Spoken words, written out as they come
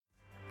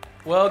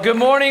Well, good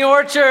morning,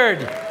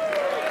 Orchard.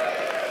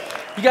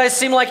 You guys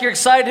seem like you're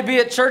excited to be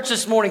at church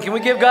this morning. Can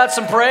we give God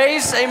some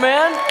praise?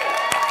 Amen.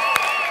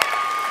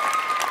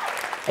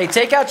 Hey,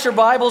 take out your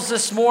Bibles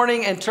this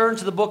morning and turn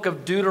to the book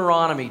of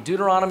Deuteronomy.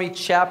 Deuteronomy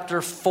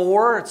chapter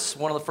 4. It's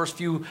one of the first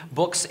few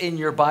books in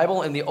your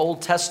Bible in the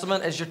Old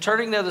Testament. As you're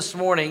turning there this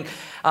morning,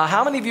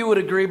 how many of you would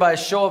agree by a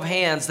show of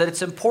hands that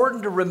it's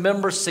important to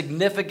remember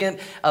significant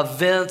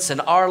events in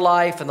our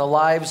life and the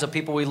lives of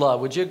people we love?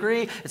 Would you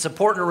agree? It's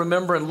important to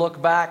remember and look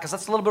back, because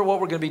that's a little bit of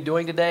what we're going to be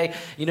doing today.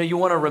 You know, you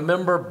want to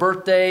remember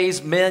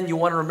birthdays. Men, you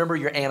want to remember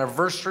your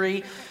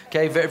anniversary.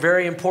 Okay, very,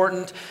 very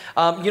important.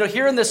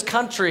 Here in this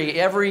country,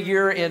 every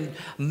year in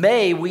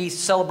May, we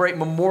celebrate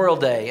Memorial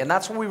Day. And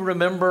that's when we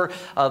remember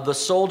the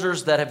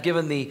soldiers that have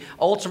given the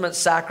ultimate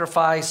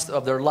sacrifice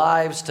of their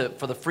lives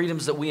for the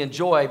freedoms that we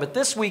enjoy. But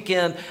this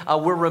weekend,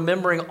 we're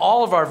remembering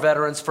all of our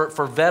veterans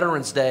for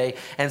Veterans Day.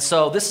 And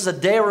so this is a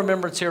day of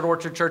remembrance here at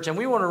Orchard Church. And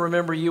we want to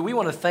remember you. We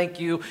want to thank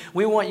you.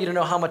 We want you to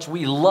know how much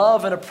we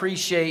love and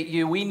appreciate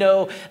you. We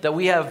know that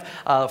we have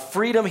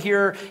freedom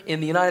here in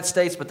the United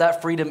States, but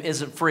that freedom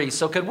isn't free.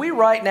 So could we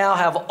right now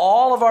have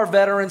all of our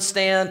veterans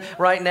stand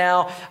right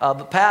now,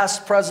 the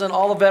past, present,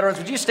 all the veterans.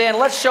 Would you stand?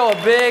 Let's show a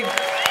big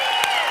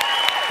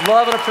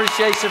love and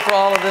appreciation for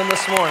all of them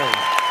this morning.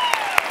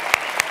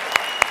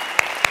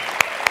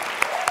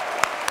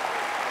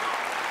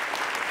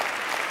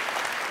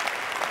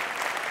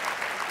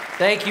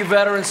 Thank you,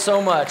 veterans, so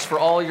much for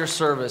all your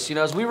service. You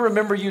know, as we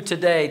remember you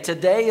today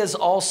is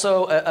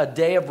also a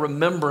day of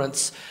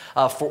remembrance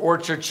for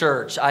Orchard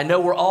Church. I know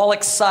we're all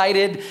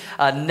excited.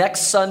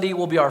 Next Sunday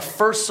will be our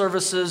first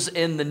services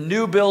in the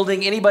new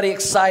building. Anybody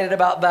excited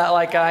about that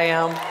like I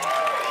am?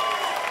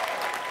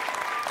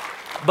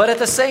 But at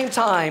the same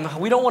time,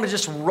 we don't want to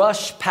just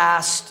rush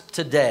past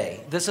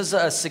today. This is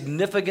a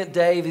significant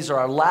day. These are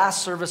our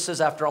last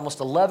services after almost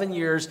 11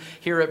 years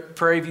here at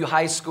Prairie View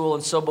High School.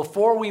 And so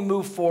before we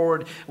move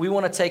forward, we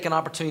want to take an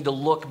opportunity to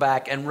look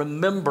back and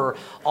remember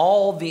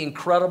all the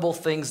incredible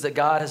things that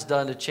God has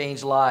done to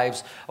change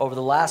lives over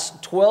the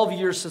last 12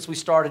 years since we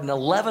started, and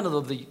 11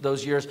 of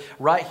those years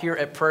right here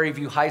at Prairie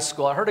View High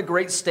School. I heard a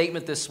great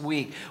statement this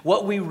week.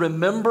 What we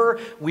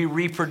remember, we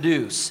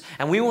reproduce.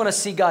 And we want to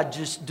see God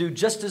just do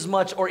just as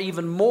much or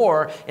even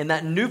more in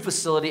that new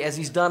facility as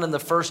he's done in the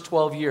first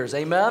 12 years.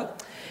 Amen?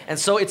 And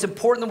so it's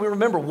important that we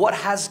remember, what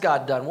has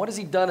God done? What has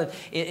he done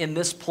in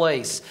this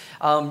place?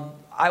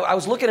 I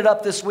was looking it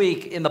up this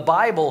week. In the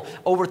Bible,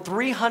 over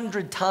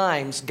 300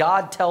 times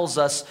God tells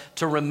us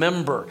to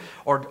remember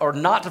or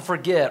not to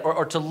forget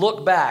or to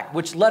look back,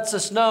 which lets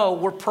us know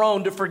we're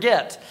prone to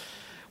forget.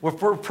 We're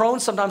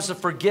prone sometimes to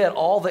forget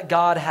all that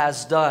God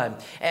has done.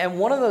 And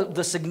one of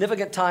the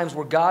significant times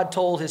where God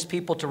told his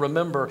people to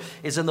remember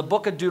is in the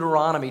book of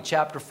Deuteronomy,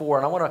 chapter 4.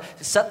 And I want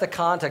to set the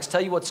context,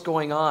 tell you what's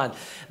going on.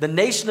 The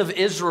nation of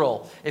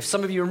Israel, if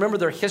some of you remember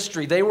their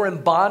history, they were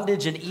in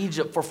bondage in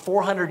Egypt for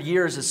 400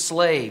 years as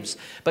slaves.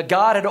 But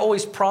God had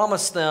always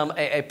promised them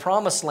a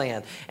promised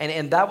land.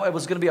 And that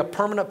was going to be a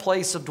permanent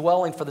place of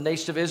dwelling for the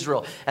nation of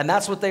Israel. And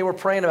that's what they were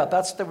praying about.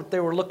 That's what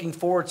they were looking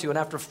forward to. And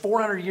after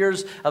 400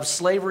 years of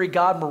slavery,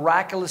 God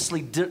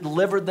miraculously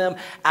delivered them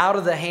out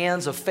of the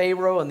hands of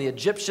Pharaoh and the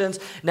Egyptians.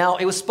 Now,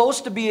 it was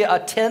supposed to be a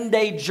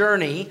 10-day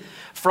journey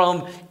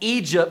from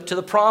Egypt to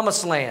the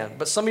Promised Land.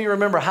 But some of you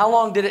remember, how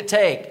long did it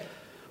take?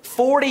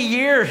 40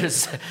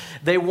 years.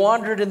 They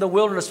wandered in the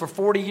wilderness for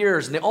 40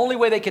 years. And the only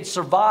way they could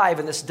survive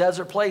in this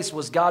desert place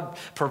was God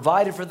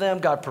provided for them,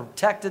 God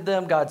protected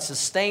them, God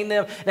sustained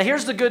them. Now,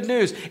 here's the good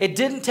news. It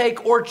didn't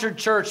take Orchard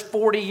Church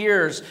 40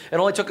 years. It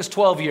only took us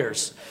 12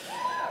 years.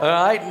 All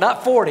right?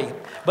 Not 40.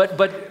 But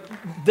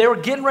they were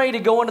getting ready to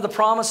go into the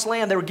Promised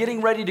Land. They were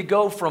getting ready to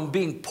go from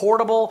being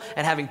portable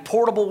and having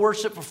portable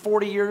worship for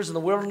 40 years in the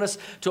wilderness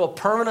to a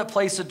permanent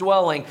place of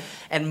dwelling.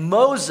 And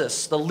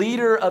Moses, the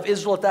leader of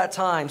Israel at that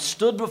time,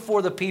 stood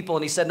before the people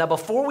and he said, now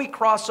before we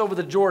cross over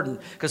the Jordan,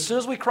 because as soon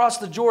as we cross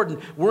the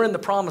Jordan, we're in the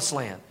Promised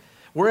Land.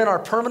 We're in our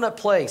permanent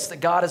place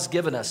that God has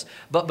given us.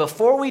 But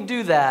before we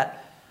do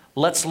that,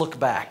 let's look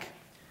back.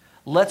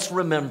 Let's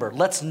remember.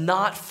 Let's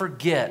not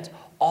forget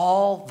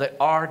all that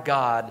our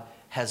God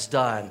has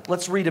done.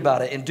 Let's read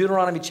about it in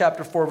Deuteronomy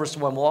chapter 4, verse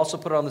 1. We'll also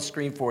put it on the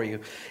screen for you.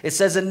 It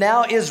says, and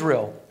now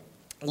Israel,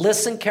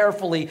 listen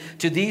carefully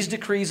to these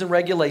decrees and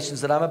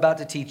regulations that I'm about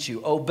to teach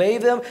you. Obey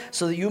them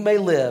so that you may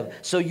live,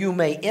 so you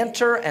may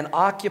enter and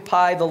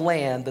occupy the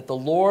land that the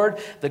Lord,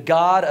 the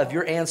God of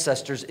your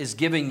ancestors, is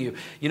giving you.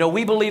 You know,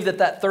 we believe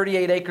that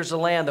 38 acres of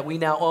land that we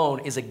now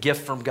own is a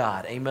gift from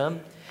God. Amen?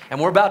 And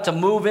we're about to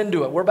move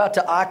into it. We're about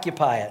to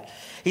occupy it.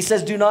 He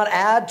says, do not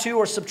add to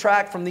or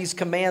subtract from these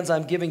commands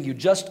I'm giving you.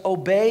 Just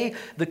obey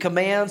the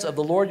commands of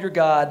the Lord your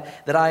God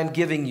that I am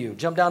giving you.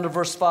 Jump down to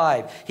verse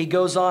 5. He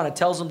goes on and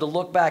tells them to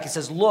look back. He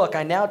says, look,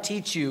 I now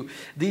teach you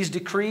these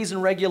decrees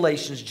and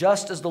regulations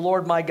just as the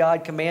Lord my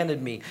God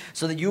commanded me,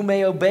 so that you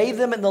may obey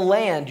them in the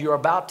land you are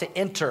about to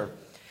enter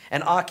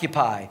and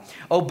occupy.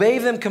 Obey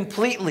them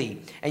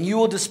completely, and you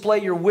will display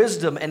your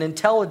wisdom and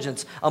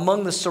intelligence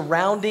among the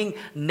surrounding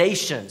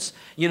nations.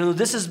 You know,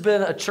 this has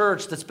been a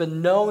church that's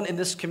been known in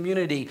this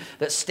community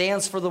that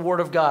stands for the Word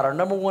of God. Our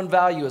number one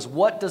value is,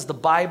 what does the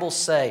Bible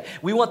say?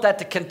 We want that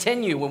to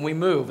continue when we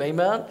move,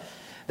 amen?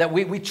 That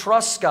we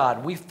trust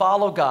God, we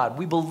follow God,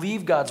 we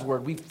believe God's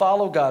word, we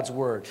follow God's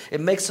word.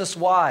 It makes us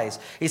wise.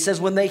 He says,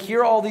 when they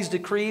hear all these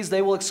decrees,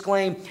 they will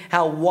exclaim,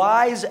 how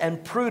wise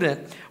and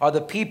prudent are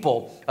the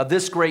people of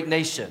this great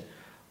nation.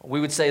 We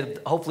would say,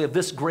 hopefully, of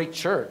this great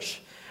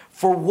church.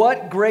 For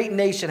what great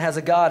nation has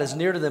a God as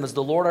near to them as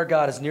the Lord our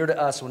God is near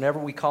to us whenever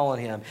we call on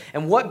him?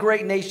 And what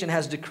great nation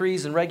has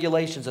decrees and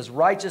regulations as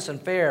righteous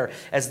and fair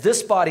as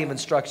this body of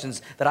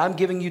instructions that I'm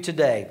giving you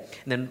today?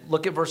 And then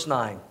look at verse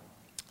 9.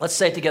 Let's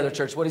say it together,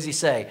 church. What does he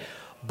say?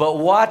 But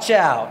watch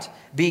out.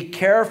 Be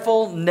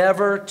careful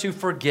never to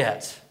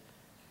forget.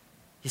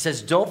 He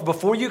says,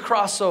 before you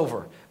cross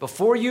over,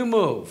 before you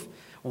move,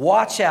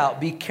 watch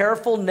out. Be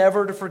careful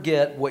never to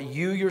forget what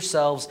you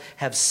yourselves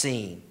have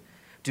seen.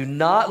 Do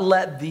not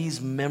let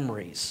these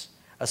memories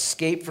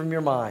escape from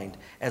your mind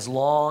as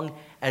long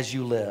as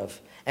you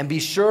live. And be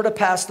sure to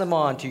pass them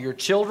on to your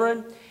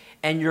children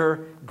and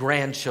your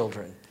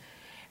grandchildren.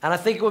 And I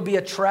think it would be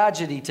a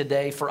tragedy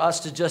today for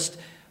us to just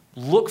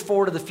look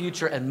forward to the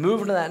future and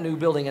move into that new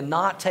building and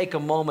not take a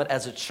moment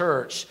as a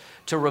church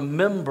to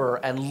remember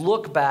and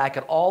look back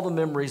at all the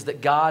memories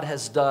that God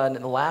has done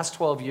in the last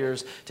 12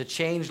 years to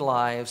change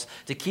lives,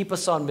 to keep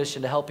us on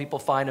mission, to help people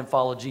find and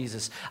follow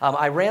Jesus.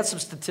 I ran some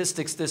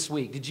statistics this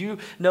week. Did you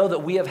know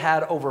that we have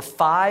had over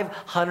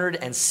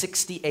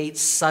 568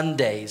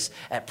 Sundays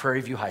at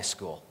Prairie View High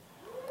School?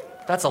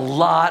 That's a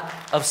lot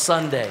of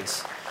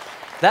Sundays.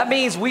 That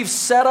means we've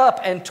set up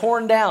and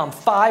torn down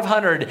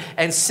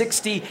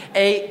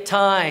 568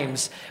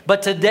 times.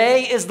 But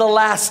today is the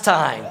last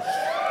time.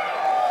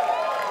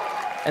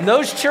 And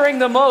those cheering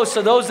the most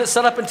are those that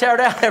set up and tear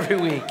down every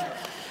week.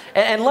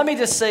 And let me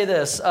just say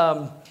this,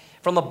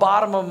 from the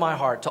bottom of my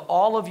heart, to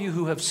all of you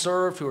who have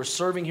served, who are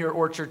serving here at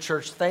Orchard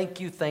Church, thank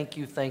you, thank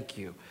you, thank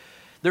you.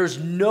 There's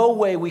no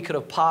way we could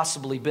have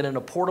possibly been in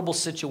a portable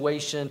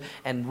situation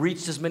and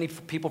reached as many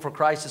people for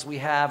Christ as we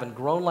have and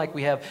grown like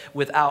we have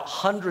without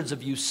hundreds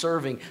of you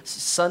serving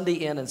Sunday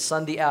in and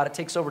Sunday out. It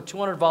takes over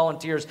 200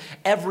 volunteers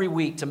every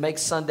week to make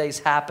Sundays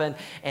happen.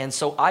 And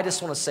so I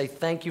just want to say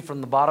thank you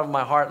from the bottom of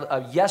my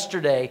heart.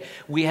 Yesterday,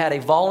 we had a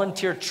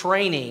volunteer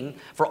training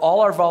for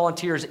all our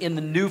volunteers in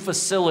the new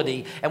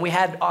facility, and we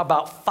had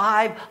about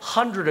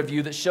 500 of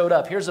you that showed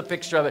up. Here's a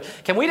picture of it.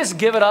 Can we just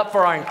give it up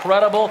for our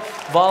incredible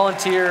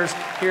volunteers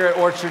here at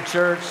Orchard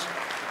Church?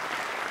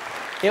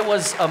 It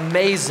was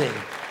amazing.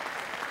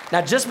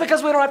 Now, just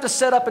because we don't have to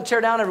set up and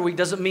tear down every week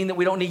doesn't mean that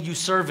we don't need you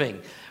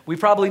serving. We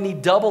probably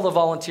need double the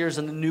volunteers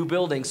in the new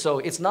building, so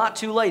it's not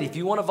too late. If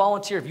you want to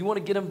volunteer, if you want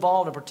to get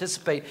involved and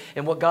participate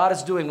in what God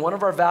is doing, one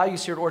of our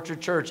values here at Orchard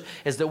Church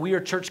is that we are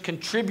church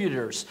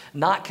contributors,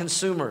 not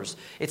consumers.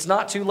 It's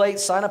not too late.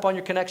 Sign up on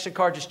your connection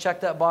card. Just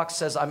check that box that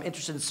says, I'm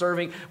interested in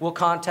serving. We'll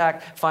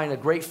find a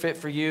great fit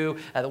for you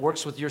that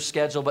works with your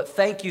schedule. But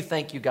thank you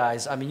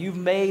guys. I mean, you've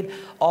made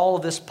all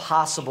of this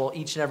possible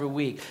each and every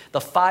week.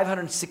 The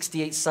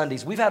 568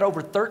 Sundays. We've had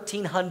over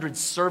 1,300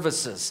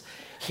 services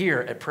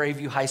here at Prairie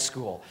View High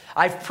School.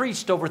 I've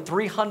preached over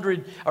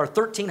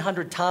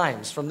 1,300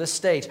 times from this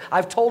stage.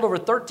 I've told over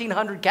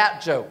 1,300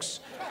 cat jokes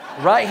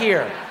right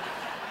here.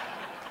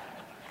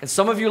 And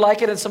some of you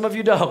like it and some of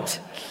you don't.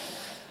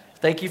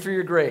 Thank you for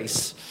your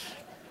grace.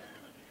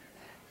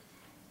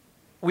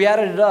 We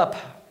added it up.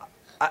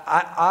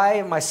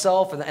 I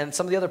myself and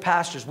some of the other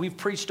pastors, we've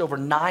preached over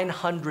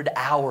 900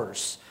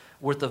 hours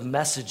worth of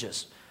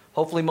messages.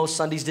 Hopefully most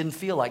Sundays didn't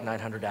feel like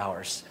 900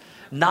 hours.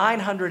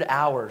 900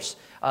 hours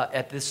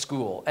at this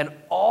school. And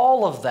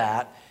all of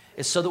that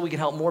is so that we can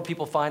help more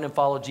people find and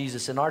follow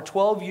Jesus. In our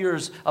 12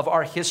 years of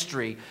our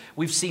history,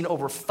 we've seen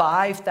over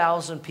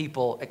 5,000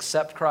 people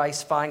accept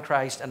Christ, find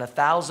Christ, and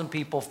 1,000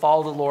 people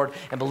follow the Lord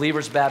and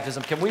believers'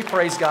 baptism. Can we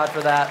praise God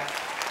for that?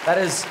 That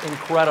is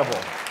incredible.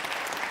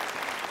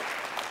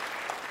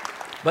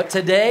 But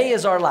today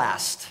is our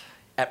last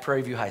at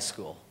Prairie View High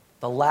School.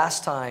 The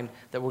last time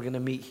that we're going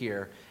to meet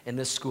here in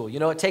this school. You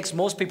know, it takes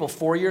most people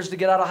 4 years to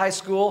get out of high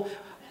school.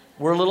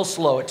 We're a little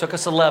slow. It took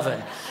us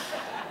 11.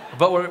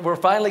 But we're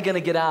finally going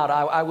to get out.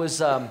 I was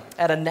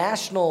at a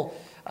national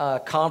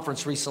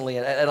conference recently,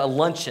 at a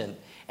luncheon,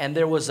 and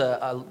there was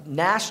a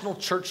national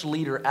church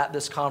leader at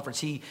this conference.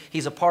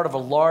 He's a part of a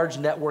large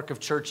network of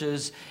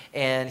churches,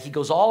 and he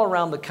goes all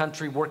around the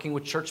country working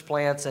with church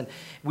plants, and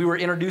we were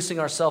introducing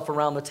ourselves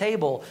around the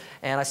table,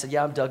 and I said,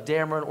 yeah, I'm Doug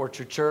Dameron,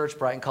 Orchard Church,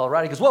 Brighton,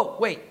 Colorado. He goes, whoa,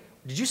 wait,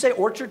 did you say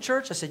Orchard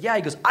Church? I said, yeah.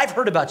 He goes, I've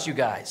heard about you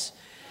guys.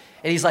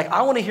 And he's like,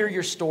 I want to hear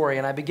your story.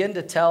 And I begin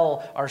to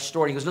tell our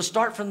story. He goes, no,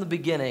 start from the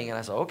beginning. And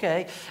I said,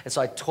 okay. And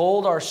so I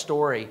told our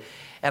story.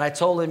 And I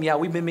told him, yeah,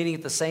 we've been meeting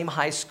at the same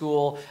high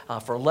school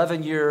for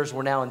 11 years.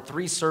 We're now in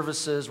 3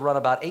 services, run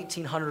about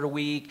 1,800 a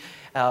week.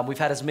 We've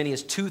had as many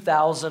as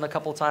 2,000 a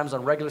couple of times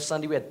on regular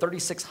Sunday. We had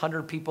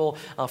 3,600 people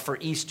for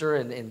Easter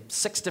in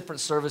 6 different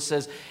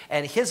services.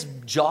 And his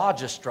jaw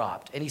just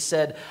dropped. And he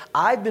said,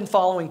 I've been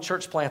following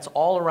church plants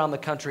all around the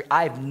country.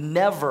 I've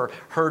never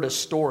heard a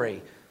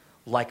story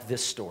like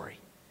this story.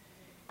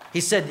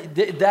 He said,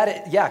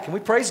 yeah, can we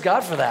praise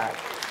God for that?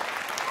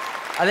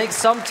 I think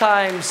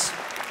sometimes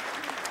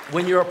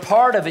when you're a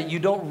part of it, you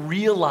don't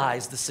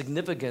realize the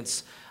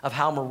significance of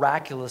how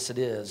miraculous it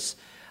is.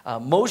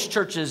 Most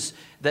churches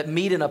that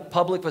meet in a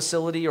public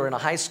facility or in a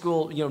high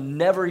school,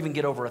 never even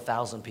get over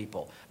 1,000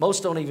 people.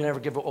 Most don't even ever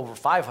get over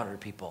 500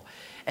 people.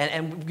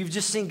 And we've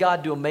just seen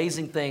God do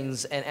amazing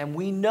things. And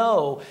we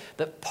know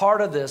that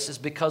part of this is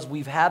because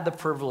we've had the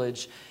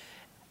privilege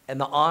and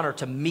the honor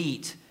to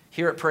meet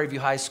here at Prairie View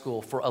High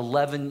School for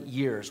 11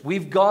 years.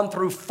 We've gone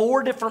through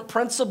 4 different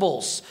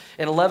principals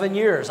in 11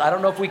 years. I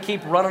don't know if we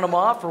keep running them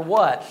off or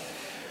what.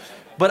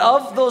 But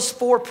of those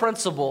 4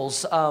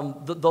 principals,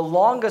 the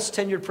longest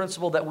tenured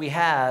principal that we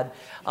had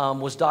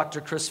was Dr.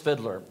 Chris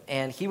Fiddler.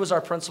 And he was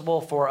our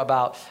principal for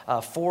about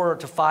 4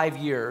 to 5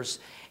 years.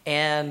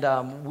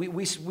 And we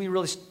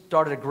really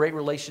started a great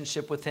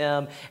relationship with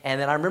him. And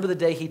then I remember the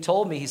day he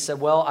told me, he said,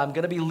 well, I'm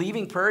going to be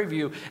leaving Prairie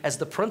View as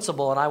the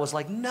principal. And I was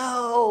like,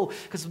 no,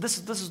 because this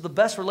is the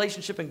best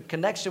relationship and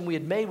connection we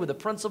had made with the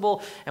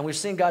principal. And we're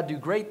seeing God do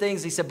great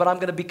things. He said, but I'm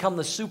going to become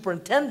the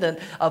superintendent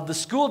of the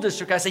school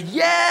district. I said,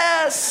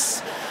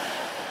 yes!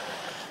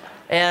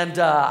 And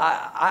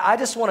I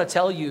just want to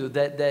tell you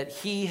that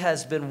he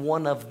has been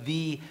one of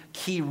the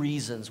key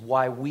reasons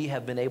why we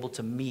have been able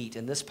to meet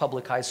in this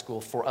public high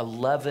school for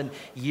 11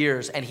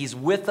 years. And he's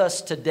with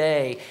us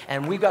today,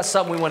 and we've got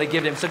something we want to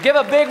give him. So give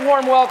a big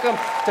warm welcome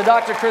to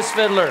Dr. Chris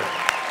Fiddler.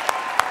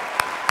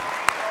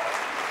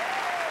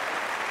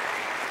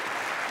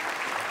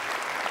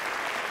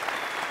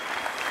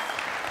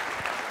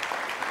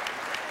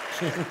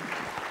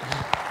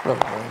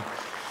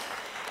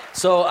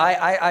 So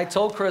I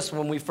told Chris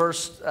when we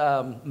first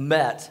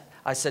met,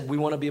 I said, we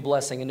want to be a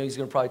blessing. I know he's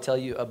going to probably tell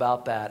you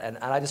about that. And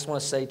I just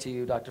want to say to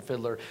you, Dr.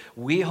 Fiddler,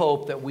 we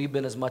hope that we've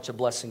been as much a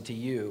blessing to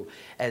you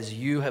as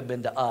you have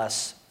been to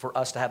us, for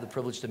us to have the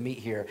privilege to meet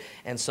here.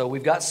 And so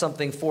we've got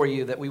something for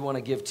you that we want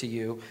to give to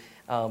you.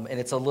 And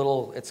it's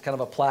kind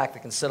of a plaque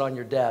that can sit on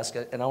your desk.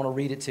 And I want to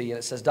read it to you. And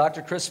it says,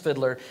 Dr. Chris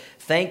Fiddler,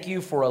 thank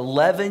you for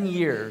 11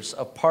 years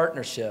of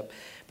partnership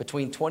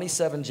between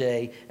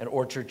 27J and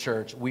Orchard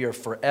Church. We are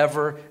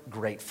forever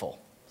grateful.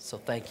 So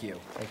thank you.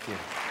 Thank you.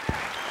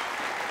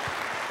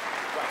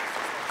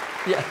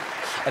 Yeah,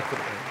 I put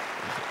it in.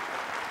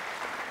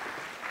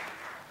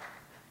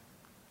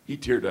 He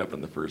teared up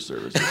in the first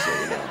service,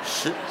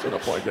 so to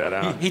point that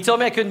out. He told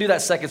me I couldn't do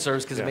that second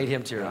service because it made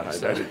him tear up.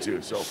 I did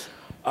too. So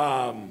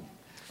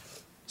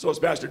as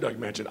Pastor Doug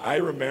mentioned, I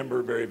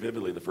remember very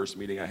vividly the first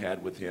meeting I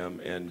had with him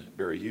and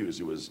Barry Hughes,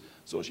 who was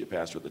associate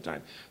pastor at the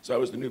time. So I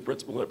was the new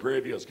principal at Prairie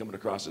View. I was coming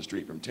across the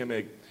street from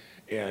Timig,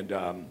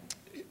 and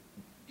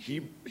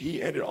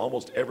he ended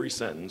almost every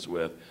sentence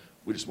with,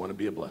 we just want to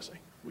be a blessing.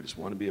 We just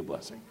want to be a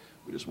blessing.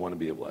 We just want to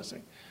be a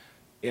blessing.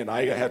 And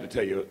I have to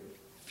tell you,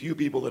 few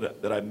people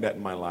that I've met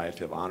in my life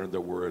have honored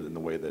their word in the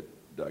way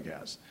that Doug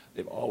has.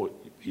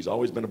 He's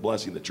always been a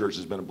blessing. The church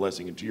has been a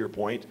blessing. And to your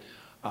point,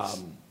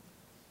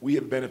 we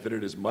have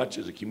benefited as much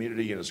as a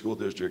community and a school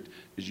district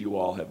as you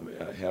all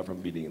have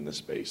from meeting in this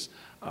space.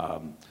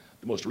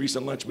 The most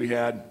recent lunch we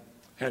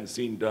hadn't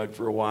seen Doug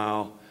for a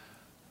while.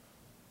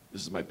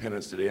 This is my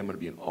penance today. I'm going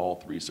to be in all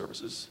 3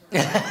 services.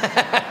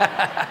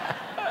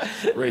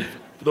 Right.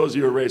 For those of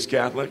you who are raised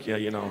Catholic,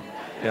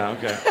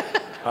 okay.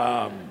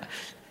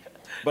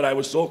 But I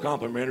was so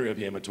complimentary of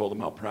him and told him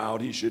how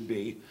proud he should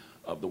be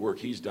of the work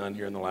he's done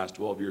here in the last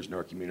 12 years in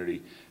our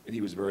community. And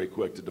he was very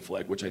quick to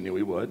deflect, which I knew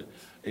he would. And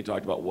he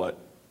talked about what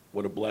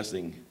a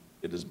blessing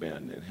it has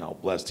been and how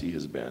blessed he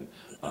has been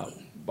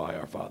by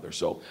our Father.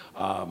 So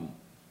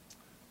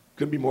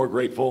couldn't be more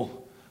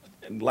grateful.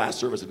 And last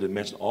service I did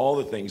mention all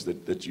the things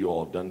that you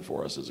all have done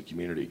for us as a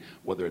community,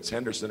 whether it's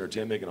Henderson or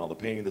Timig and all the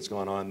painting that's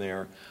gone on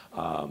there.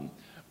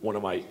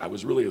 I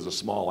was really as a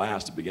small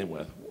ask to begin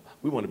with.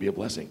 We want to be a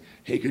blessing.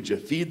 Hey, could you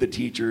feed the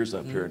teachers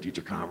on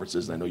parent-teacher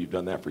conferences? I know you've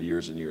done that for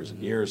years and years and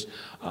years.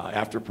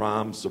 After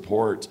prom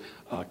support,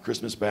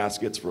 Christmas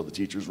baskets for the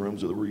teachers'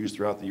 rooms that were used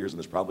throughout the years, and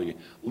there's probably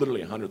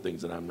literally 100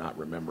 things that I'm not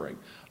remembering.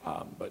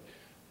 But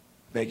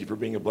thank you for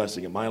being a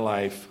blessing in my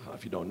life.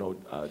 If you don't know,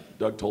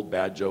 Doug told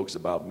bad jokes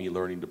about me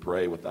learning to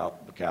pray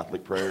without the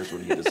Catholic prayers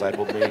when he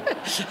discipled me.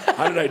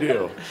 How did I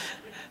do?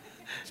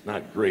 It's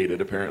not graded,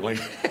 apparently.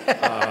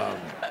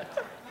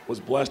 Was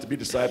blessed to be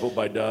discipled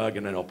by Doug,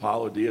 and I know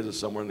Paulo Diaz is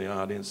somewhere in the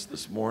audience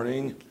this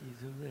morning.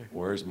 He's over there.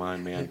 Where's my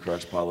man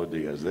crush, Paulo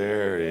Diaz?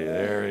 There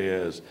he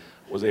is.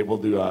 Was able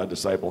to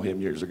disciple him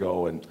years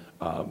ago, and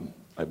I'm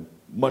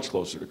much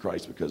closer to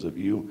Christ because of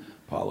you,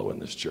 Paulo, and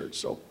this church.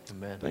 So,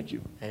 Amen. Thank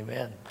you.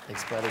 Amen.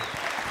 Thanks, buddy.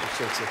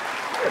 Appreciate you.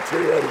 That's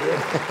pretty good.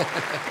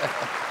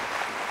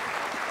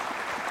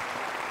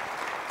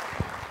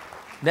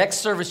 Next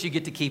service, you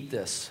get to keep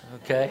this,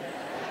 okay?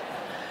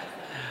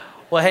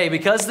 Well, hey,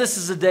 because this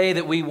is a day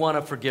that we want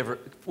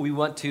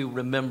to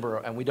remember,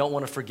 and we don't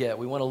want to forget.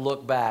 We want to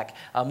look back.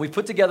 We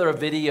put together a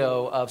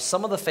video of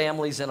some of the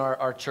families in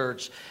our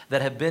church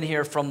that have been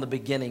here from the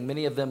beginning,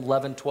 many of them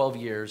 11, 12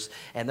 years,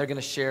 and they're going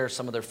to share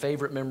some of their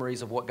favorite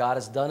memories of what God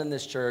has done in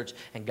this church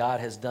and God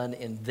has done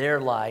in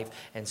their life.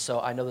 And so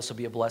I know this will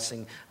be a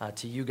blessing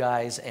to you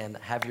guys, and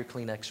have your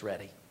Kleenex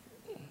ready.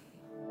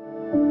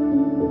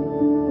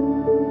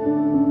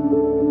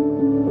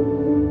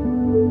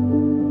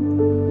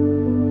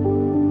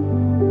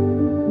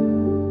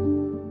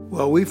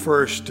 Well, we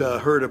first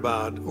heard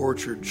about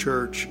Orchard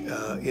Church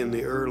in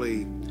the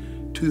early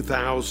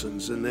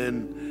 2000s, and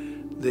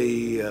then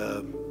the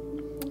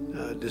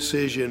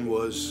decision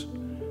was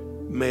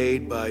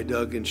made by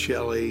Doug and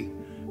Shelley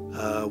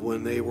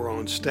when they were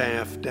on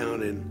staff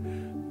down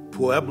in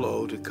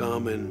Pueblo to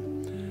come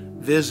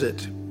and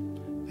visit,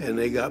 and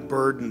they got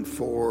burdened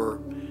for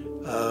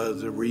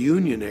the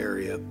Reunion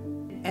area.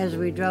 As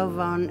we drove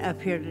on up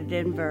here to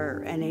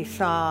Denver, and he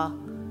saw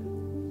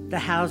the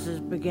houses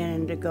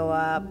beginning to go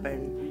up,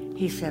 and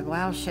he said,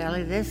 wow,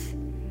 Shelley,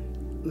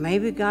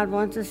 maybe God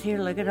wants us here.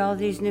 Look at all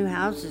these new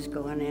houses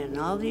going in,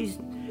 all these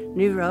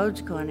new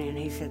roads going in.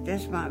 He said,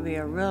 this might be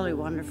a really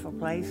wonderful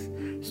place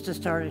to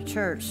start a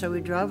church. So we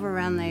drove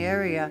around the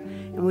area,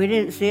 and we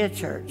didn't see a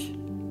church.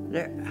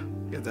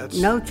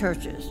 No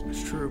churches.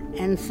 That's true.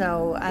 And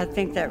so I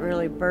think that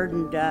really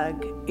burdened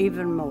Doug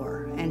even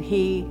more. And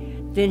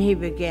then he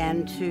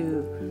began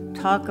to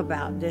talk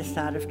about this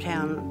side of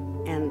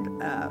town,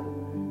 and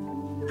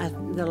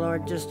the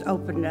Lord just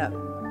opened up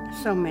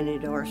so many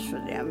doors for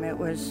them. It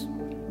was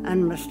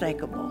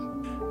unmistakable.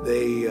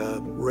 They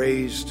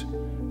raised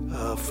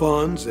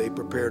funds. They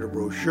prepared a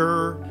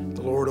brochure.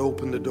 The Lord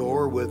opened the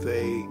door with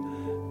a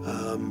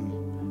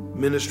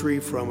ministry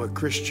from a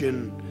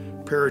Christian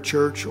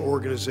parachurch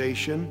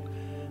organization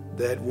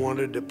that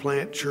wanted to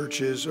plant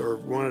churches, or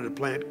wanted to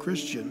plant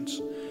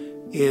Christians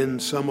in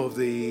some of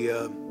the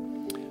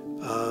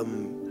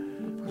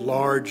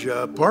large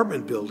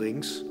apartment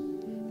buildings,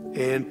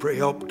 and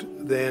helped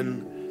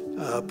then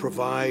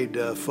provide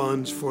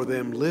funds for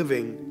them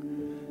living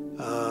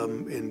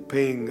and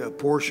paying a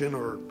portion,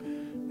 or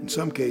in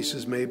some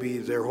cases maybe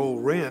their whole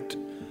rent,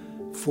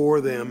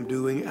 for them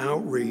doing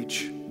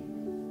outreach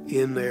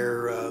in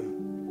their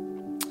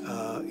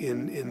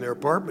in their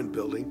apartment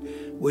building,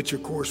 which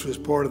of course was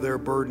part of their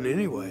burden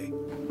anyway.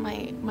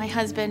 My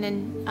husband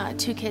and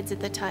 2 kids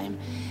at the time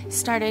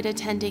started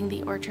attending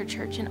the Orchard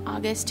Church in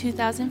August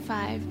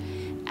 2005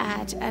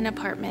 at an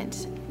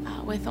apartment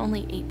with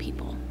only 8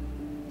 people.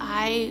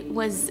 I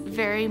was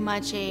very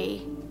much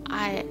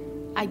I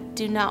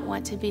do not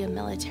want to be a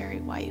military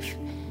wife,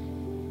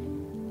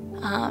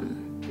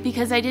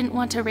 because I didn't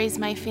want to raise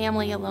my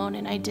family alone,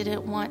 and I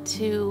didn't want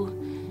to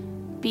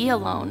be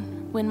alone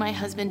when my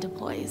husband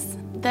deploys.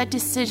 That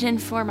decision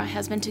for my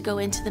husband to go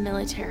into the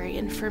military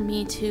and for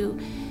me to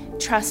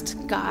trust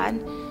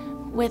God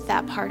with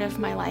that part of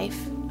my life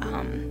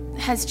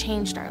has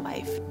changed our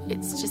life.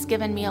 It's just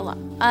given me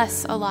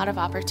us a lot of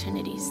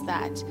opportunities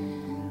that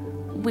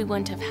we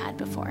wouldn't have had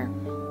before.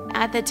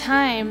 At the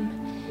time,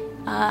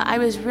 I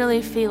was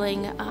really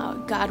feeling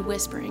God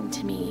whispering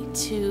to me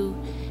to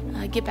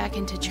get back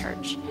into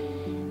church.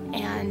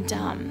 And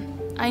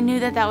I knew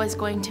that was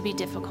going to be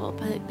difficult,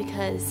 but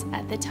because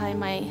at the time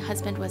my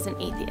husband was an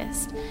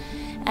atheist.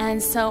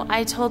 And so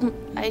I told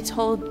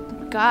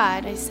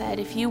God, I said,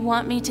 if you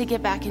want me to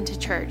get back into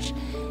church,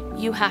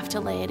 you have to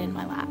lay it in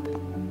my lap.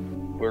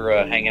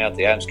 We're hanging out at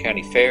the Adams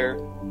County Fair,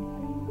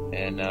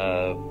 and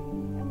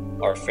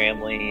our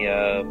family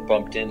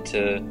bumped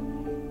into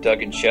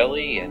Doug and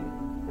Shelley,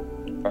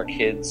 and our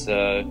kids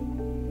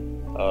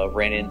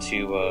ran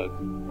into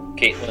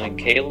Caitlin and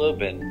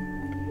Caleb, and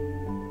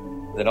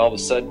then all of a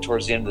sudden,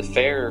 towards the end of the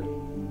fair,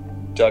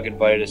 Doug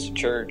invited us to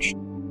church.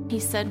 He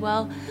said,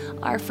 well,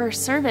 our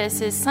first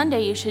service is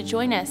Sunday, you should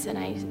join us. And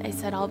I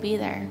said, I'll be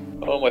there.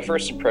 Well, my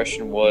first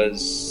impression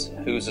was,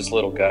 who's this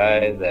little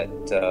guy that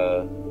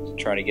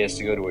trying to get us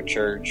to go to a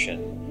church?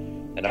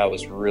 And I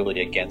was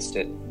really against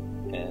it.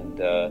 And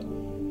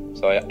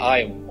so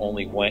I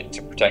only went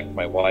to protect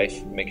my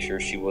wife, make sure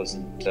she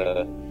wasn't,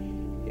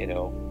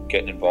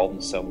 getting involved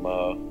in some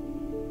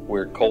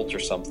weird cult or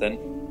something.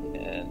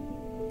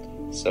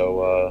 And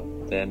so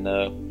then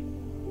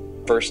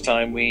first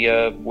time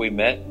we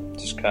met,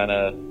 just kind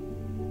of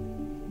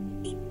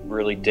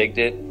really digged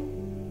it,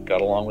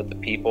 got along with the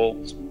people,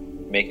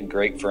 making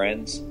great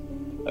friends.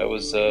 It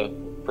was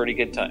pretty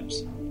good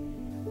times.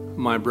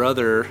 My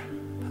brother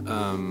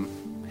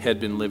had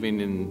been living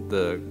in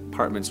the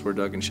apartments where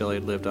Doug and Shelley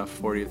had lived off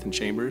 40th and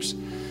Chambers,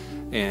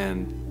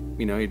 and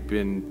he'd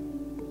been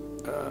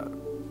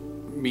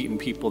meeting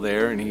people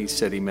there, and he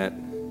said he met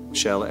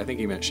Shelley. I think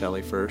he met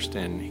Shelley first,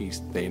 and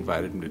they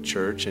invited him to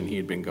church, and he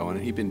had been going,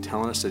 and he'd been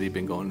telling us that he'd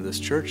been going to this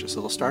church, this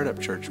little startup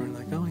church. And we're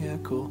like, oh yeah,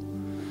 cool.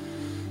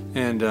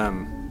 And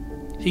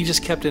he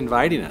just kept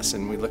inviting us,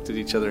 and we looked at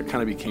each other. It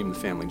kind of became the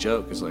family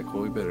joke. It's like,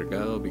 well, we better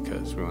go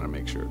because we want to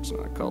make sure it's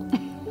not a cult.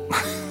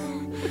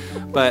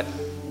 But,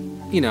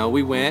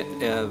 we went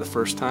the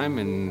first time,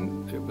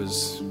 and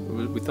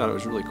we thought it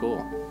was really cool.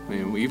 I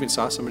mean, we even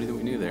saw somebody that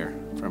we knew there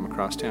from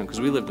across town,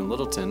 because we lived in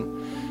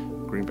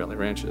Littleton. Green Valley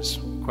Ranch is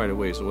quite a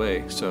ways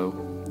away, so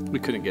we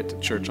couldn't get to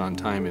church on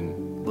time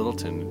in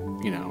Littleton,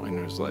 and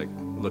it was like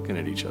looking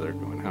at each other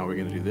going, how are we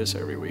going to do this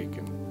every week?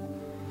 And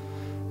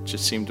it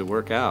just seemed to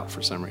work out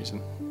for some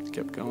reason. It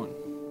kept going.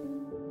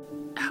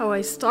 How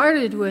I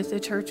started with the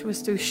church was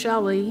through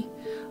Shelley.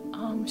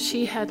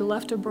 She had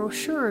left a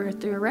brochure at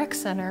the rec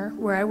center,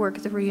 where I work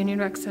at the Reunion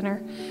Rec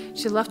Center.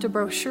 She left a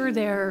brochure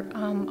there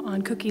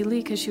on Cookie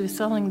Lee because she was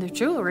selling their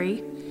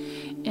jewelry.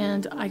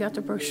 And I got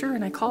the brochure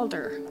and I called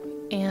her.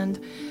 And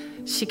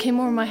she came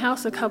over to my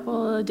house a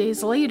couple of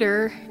days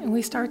later, and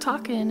we started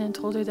talking, and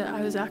told her that I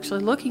was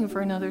actually looking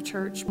for another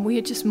church. We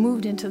had just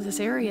moved into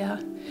this area,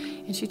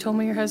 and she told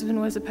me her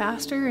husband was a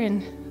pastor,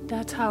 and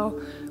that's how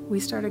we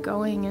started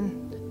going.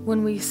 And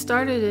when we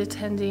started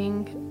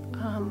attending,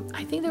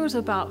 I think there was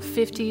about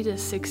 50 to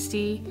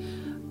 60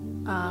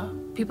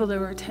 people that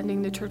were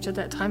attending the church at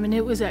that time, and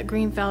it was at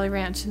Green Valley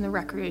Ranch in the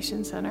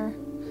Recreation Center.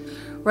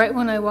 Right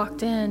when I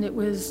walked in, it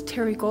was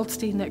Terry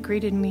Goldstein that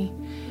greeted me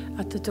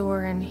at the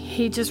door, and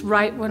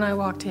right when I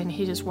walked in,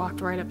 he just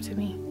walked right up to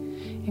me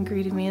and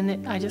greeted me,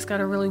 and I just got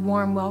a really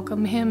warm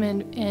welcome. Him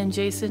and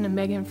Jason and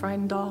Megan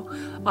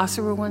Friedendahl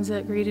also were ones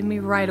that greeted me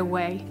right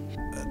away.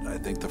 I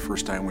think the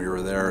first time we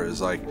were there, it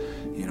was like,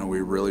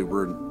 we really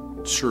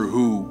weren't sure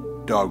who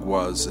Doug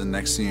was, and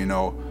next thing you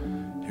know,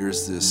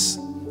 here's this,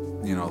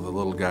 the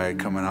little guy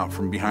coming out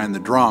from behind the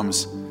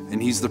drums,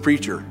 and he's the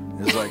preacher.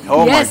 It's like,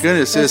 oh yes, my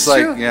goodness, it's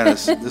like, true.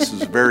 This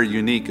was very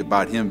unique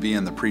about him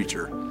being the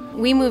preacher.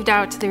 We moved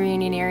out to the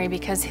Reunion area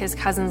because his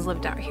cousins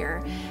lived out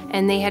here,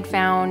 and they had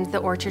found the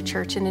Orchard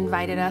Church and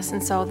invited us,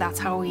 and so that's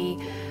how we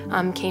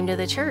came to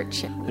the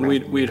church. And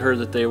we'd heard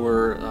that they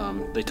were,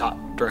 they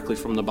taught directly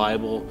from the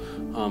Bible,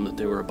 that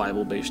they were a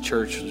Bible-based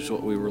church, which is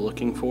what we were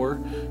looking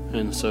for.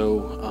 And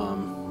so,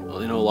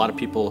 a lot of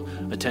people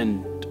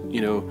attend,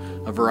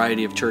 a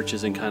variety of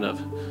churches and kind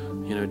of,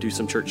 do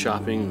some church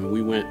shopping.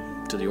 We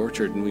went to the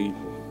Orchard and we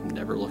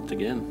never looked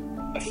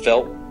again. I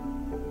felt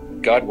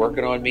God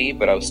working on me,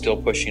 but I was still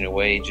pushing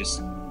away,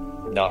 just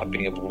not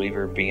being a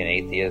believer, being an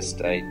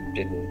atheist. I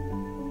didn't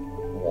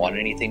want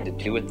anything to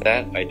do with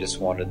that. I just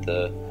wanted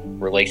the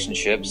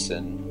relationships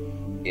and,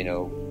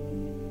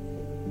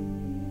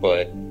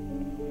 but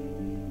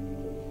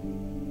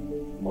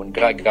when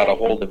God got a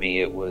hold of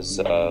me, it was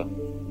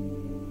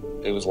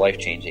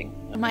life-changing.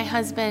 My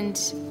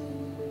husband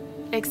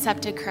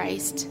accepted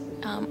Christ.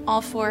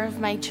 All 4 of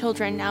my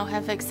children now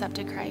have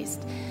accepted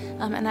Christ,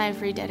 and I've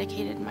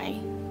rededicated my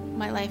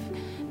life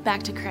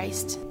back to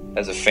Christ.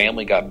 As a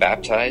family, got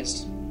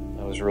baptized.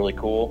 That was really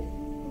cool.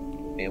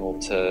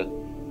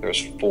 There was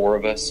 4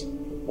 of us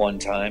one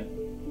time.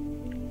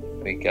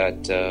 We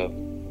got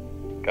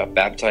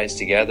baptized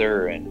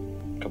together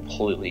and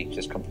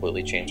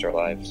completely changed our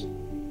lives.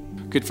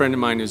 A good friend of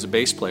mine who's a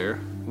bass player,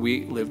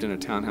 we lived in a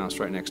townhouse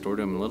right next door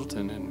to him in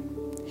Littleton,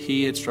 and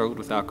he had struggled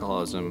with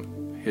alcoholism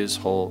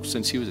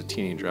since he was a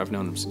teenager. I've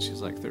known him since he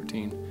was like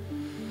 13.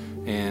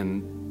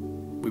 And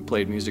we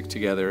played music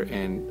together,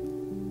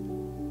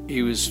 and he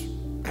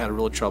had a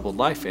really troubled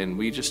life, and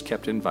we just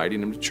kept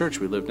inviting him to church.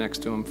 We lived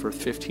next to him for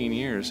 15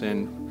 years,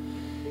 and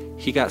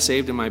he got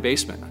saved in my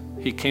basement.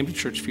 He came to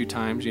church a few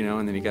times,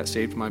 and then he got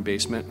saved in my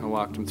basement. I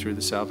walked him through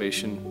the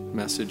salvation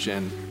message,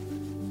 and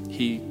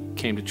he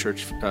came to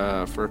church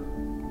for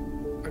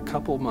a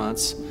couple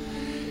months,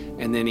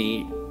 and then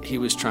he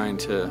was trying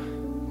to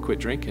quit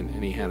drinking,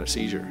 and he had a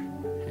seizure,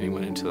 and he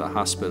went into the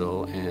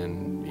hospital,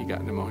 and he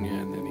got pneumonia,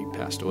 and then he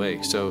passed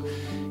away. So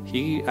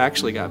he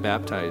actually got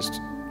baptized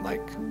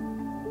like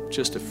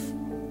just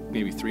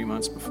maybe 3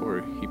 months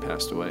before he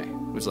passed away.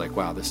 It was like,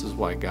 wow, this is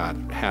why God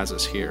has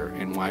us here,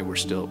 and why we're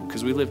still,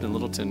 because we lived in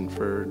Littleton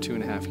for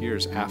 2.5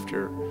 years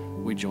after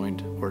we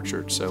joined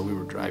Orchard, so we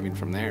were driving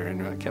from there,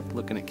 and I kept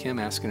looking at Kim,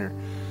 asking her,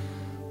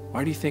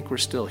 why do you think we're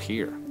still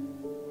here?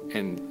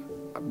 And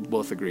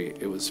both agree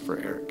it was for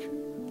Eric.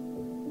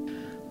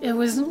 It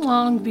wasn't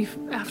long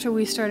after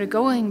we started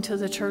going to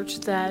the church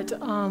that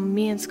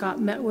me and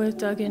Scott met with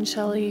Doug and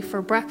Shelley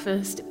for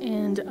breakfast,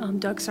 and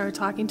Doug started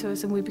talking to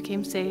us, and we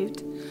became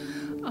saved.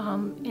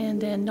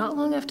 And then not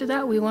long after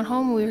that, we went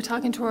home and we were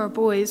talking to our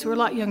boys, who were a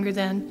lot younger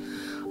then.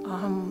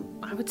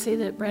 I would say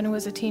that Brandon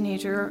was a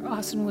teenager,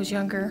 Austin was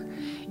younger,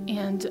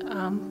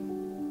 and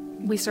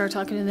we started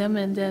talking to them,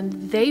 and then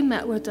they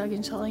met with Doug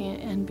and Shelley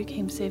and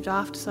became saved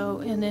also.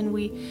 And then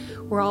we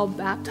were all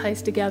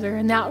baptized together,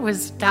 and that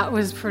was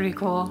pretty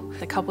cool.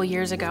 A couple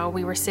years ago,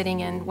 we were sitting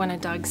in one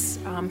of Doug's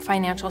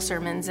financial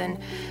sermons, and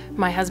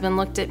my husband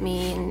looked at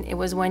me, and it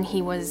was when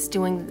he was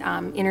doing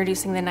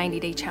introducing the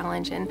 90-day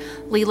challenge, and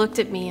Lee looked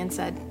at me and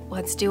said,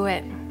 let's do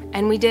it.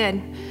 And we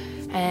did.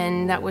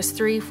 And that was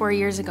 3-4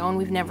 years ago, and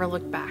we've never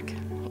looked back.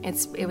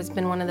 It was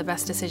been one of the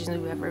best decisions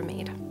we've ever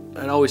made.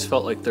 I'd always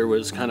felt like there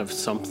was kind of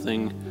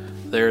something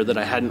there that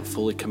I hadn't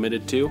fully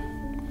committed to.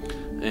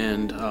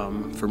 And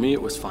for me,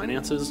 it was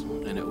finances,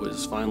 and it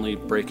was finally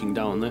breaking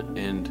down that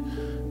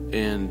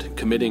and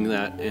committing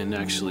that and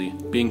actually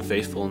being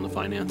faithful in the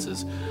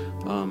finances.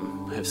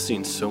 Have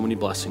seen so many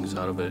blessings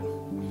out of it,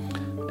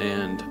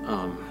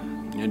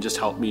 and just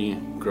helped me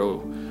grow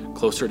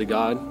closer to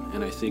God.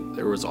 And I think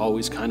there was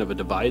always kind of a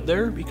divide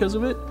there because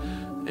of it,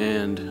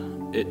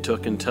 and it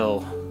took until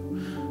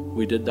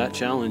we did that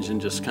challenge and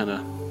just kind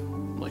of,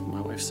 like my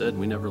wife said,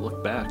 we never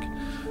looked back.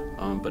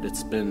 But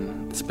it's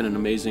been an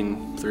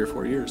amazing 3 or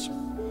 4 years.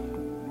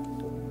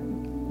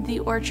 The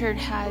Orchard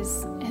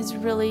has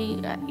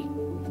really,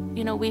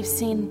 we've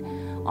seen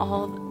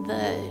all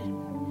the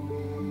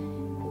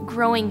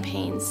growing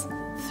pains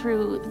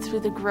through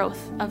the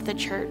growth of the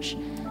church.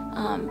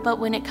 But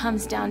when it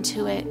comes down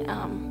to it,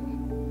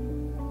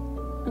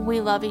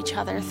 we love each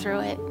other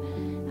through it,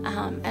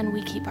 and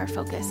we keep our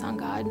focus on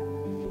God.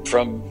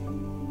 From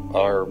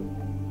our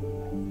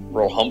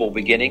real humble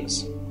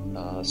beginnings,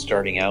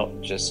 starting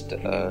out just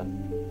a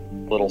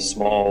little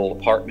small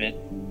apartment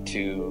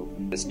to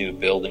this new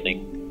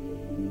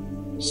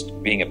building,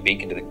 just being a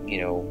beacon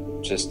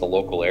to just the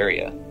local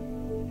area.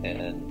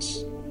 And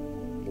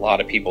a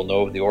lot of people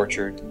know of the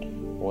Orchard.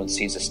 Everyone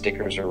sees the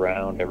stickers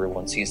around,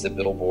 everyone sees the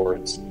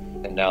billboards,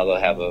 and now they'll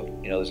have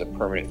there's a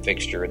permanent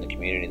fixture in the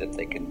community that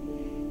they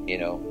can,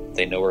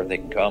 they know where they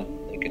can come.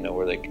 They can know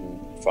where they can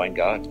find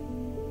God.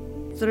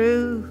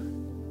 Through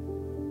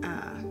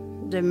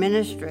the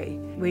ministry,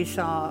 we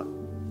saw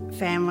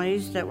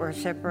families that were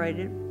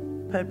separated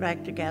put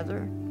back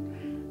together.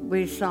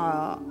 We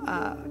saw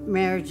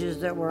marriages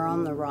that were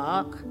on the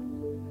rock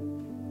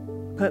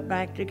put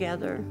back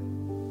together.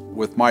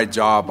 With my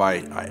job,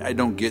 I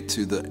don't get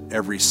to the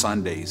every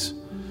Sundays,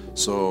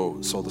 so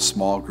the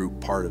small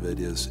group part of it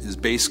is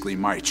basically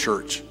my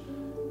church,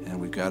 and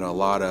we've got a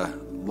lot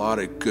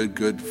of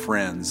good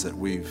friends that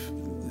we've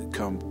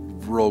come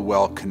real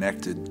well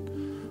connected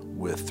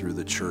with through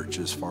the church,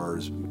 as far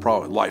as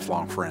probably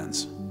lifelong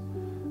friends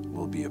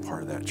will be a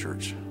part of that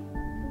church.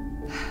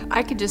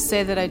 I could just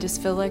say that I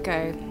just feel like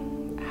I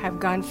have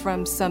gone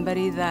from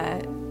somebody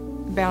that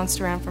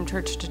bounced around from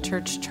church to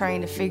church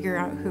trying to figure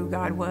out who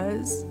God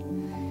was,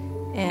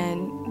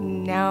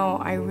 and now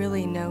I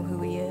really know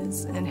who He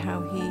is and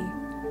how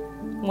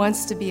He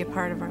wants to be a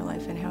part of our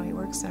life and how He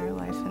works in our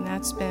life, and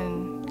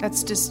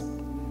that's just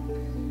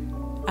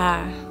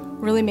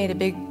really made a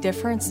big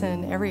difference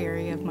in every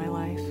area of my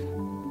life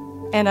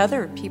and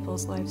other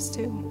people's lives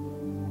too.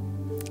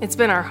 It's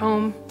been our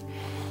home,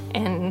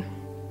 and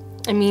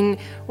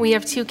we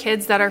have 2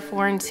 kids that are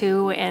 4 and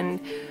 2, and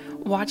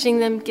watching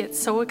them get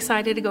so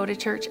excited to go to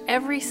church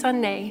every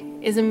Sunday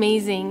is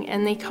amazing.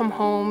 And they come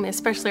home,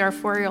 especially our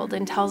 4-year-old,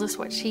 and tells us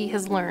what she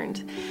has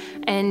learned.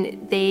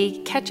 And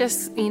they catch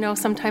us,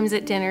 sometimes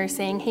at dinner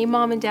saying, "Hey,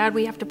 Mom and Dad,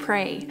 we have to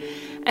pray."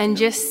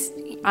 And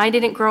I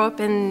didn't grow up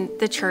in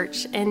the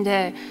church, and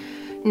to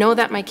know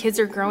that my kids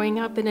are growing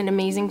up in an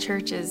amazing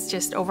church is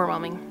just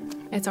overwhelming.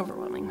 It's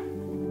overwhelming.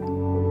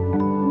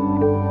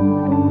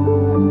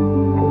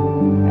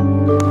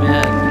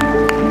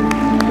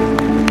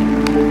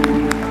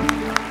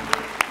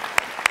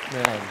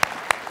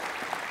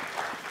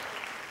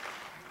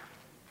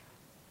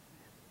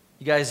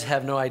 You guys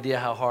have no idea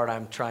how hard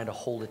I'm trying to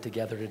hold it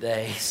together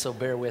today, so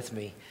bear with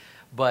me.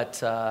 But,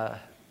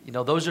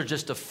 those are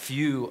just a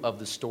few of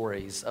the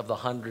stories of the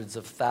hundreds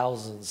of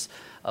thousands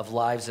of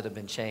lives that have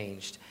been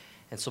changed.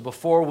 And so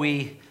before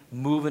we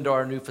move into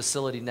our new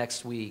facility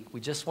next week,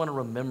 we just want to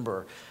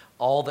remember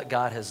all that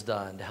God has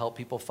done to help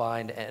people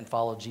find and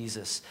follow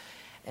Jesus.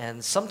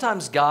 And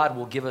sometimes God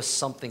will give us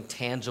something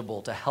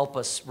tangible to help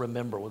us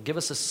remember. Will give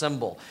us a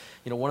symbol.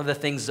 One of the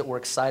things that we're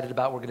excited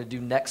about, we're going to do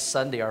next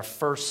Sunday, our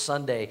first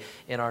Sunday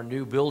in our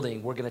new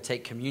building, we're going to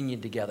take communion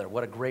together.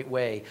 What a great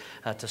way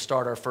to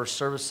start our first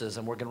services.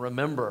 And we're going to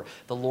remember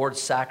the Lord's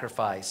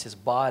sacrifice, His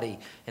body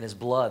and His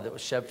blood that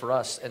was shed for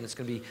us. And it's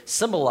going to be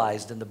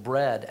symbolized in the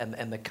bread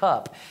and the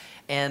cup.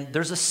 And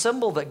there's a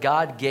symbol that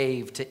God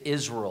gave to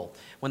Israel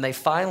when they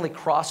finally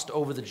crossed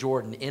over the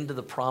Jordan into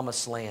the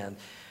promised land.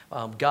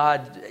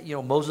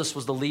 Moses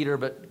was the leader,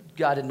 but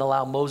God didn't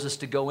allow Moses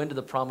to go into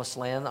the promised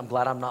land. I'm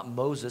glad I'm not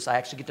Moses. I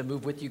actually get to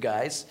move with you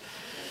guys.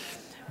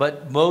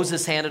 But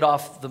Moses handed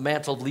off the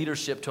mantle of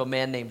leadership to a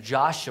man named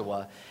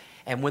Joshua.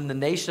 And when the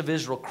nation of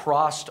Israel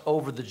crossed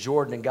over the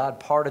Jordan and God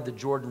parted the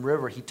Jordan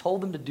River, He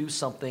told them to do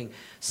something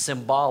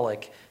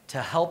symbolic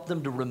to help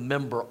them to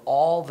remember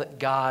all that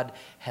God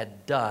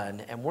had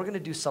done. And we're going to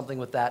do something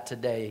with that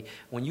today.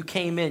 When you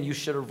came in, you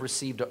should have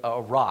received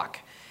a rock.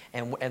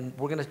 And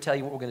we're going to tell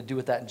you what we're going to do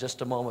with that in just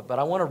a moment. But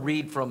I want to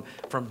read from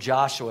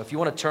Joshua. If you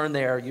want to turn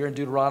there, you're in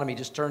Deuteronomy,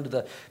 just turn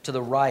to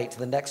the right, to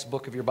the next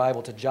book of your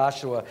Bible, to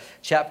Joshua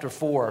chapter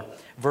 4,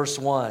 verse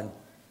 1.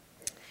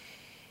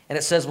 And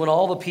it says, when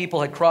all the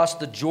people had crossed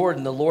the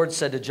Jordan, the Lord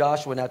said to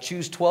Joshua, now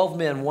choose 12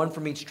 men, one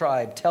from each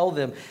tribe. Tell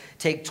them,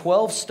 take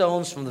 12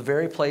 stones from the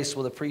very place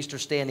where the priests are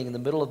standing in the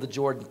middle of the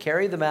Jordan.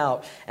 Carry them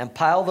out and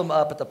pile them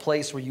up at the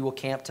place where you will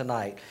camp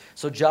tonight.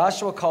 So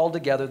Joshua called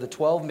together the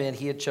 12 men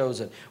he had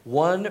chosen,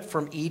 one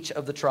from each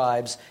of the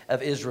tribes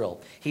of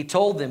Israel. He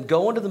told them,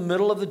 go into the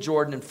middle of the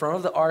Jordan in front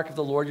of the ark of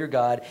the Lord your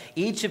God.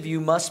 Each of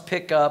you must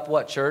pick up,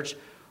 what, church?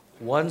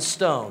 One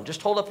stone.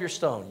 Just hold up your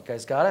stone. You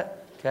guys got it?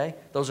 Okay?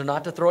 Those are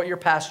not to throw at your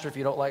pastor if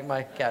you don't like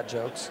my cat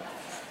jokes.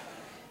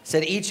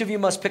 Said each of you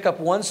must pick up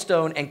one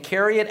stone and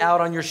carry it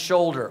out on your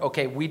shoulder.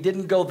 Okay, we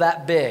didn't go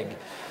that big.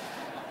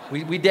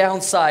 We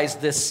downsized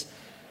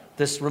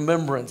this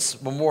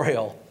remembrance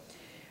memorial.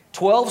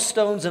 12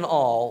 stones in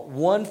all,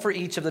 one for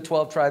each of the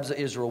 12 tribes of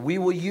Israel. We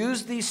will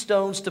use these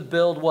stones to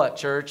build what,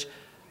 church?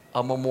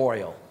 A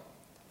memorial.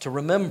 To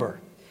remember.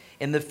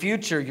 In the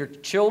future, your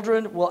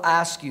children will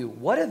ask you,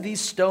 what do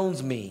these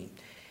stones mean?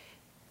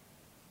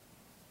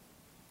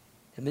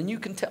 And then you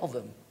can tell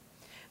them.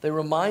 They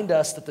remind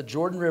us that the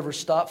Jordan River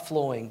stopped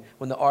flowing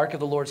when the Ark of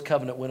the Lord's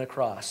covenant went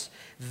across.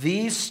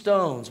 These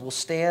stones will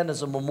stand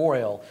as a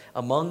memorial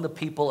among the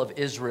people of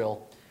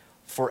Israel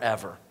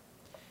forever.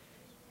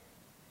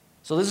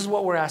 So this is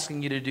what we're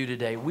asking you to do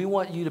today. We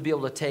want you to be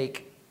able to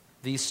take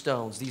these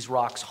stones, these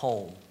rocks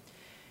home,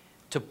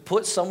 to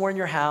put somewhere in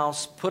your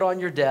house, put on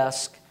your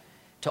desk,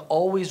 to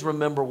always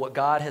remember what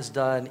God has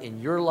done in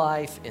your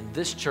life, in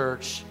this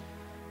church,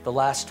 the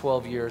last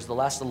 12 years, the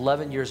last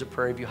 11 years at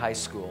Prairie View High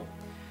School.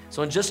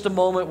 So in just a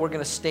moment, we're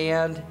going to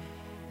stand,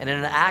 and in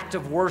an act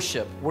of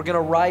worship, we're going to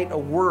write a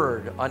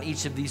word on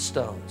each of these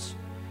stones.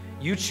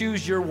 You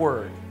choose your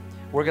word.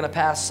 We're going to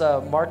pass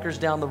markers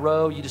down the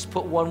row. You just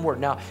put one word.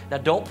 Now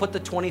don't put the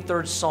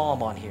 23rd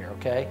Psalm on here,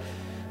 okay?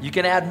 You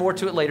can add more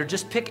to it later.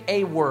 Just pick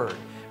a word.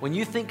 When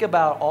you think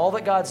about all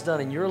that God's done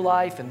in your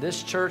life, in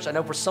this church, I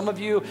know for some of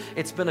you,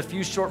 it's been a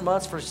few short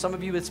months. For some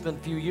of you, it's been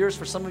a few years.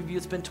 For some of you,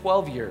 it's been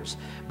 12 years.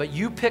 But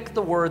you pick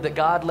the word that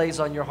God lays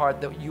on your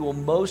heart that you will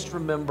most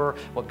remember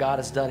what God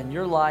has done in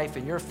your life,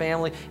 in your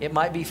family. It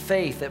might be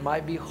faith. It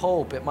might be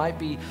hope. It might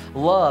be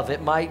love.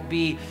 It might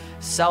be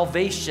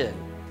salvation.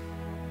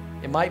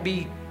 It might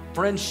be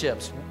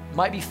friendships. It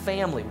might be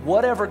family.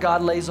 Whatever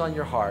God lays on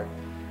your heart.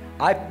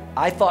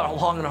 I thought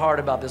long and hard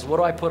about this. What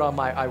do I put on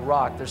my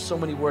rock? There's so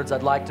many words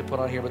I'd like to put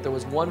on here, but there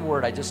was one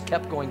word I just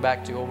kept going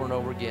back to over and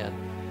over again,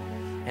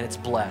 and it's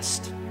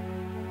blessed.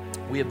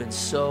 We have been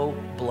so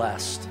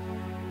blessed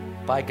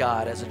by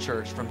God as a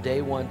church from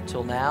day one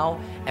till now,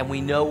 and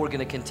we know we're going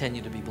to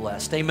continue to be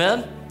blessed.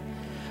 Amen?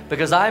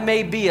 Because I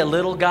may be a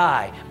little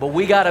guy, but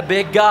we got a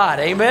big God.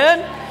 Amen?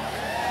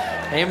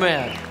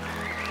 Amen.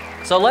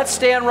 So let's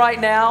stand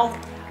right now.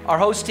 Our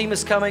host team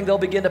is coming. They'll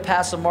begin to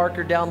pass a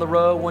marker down the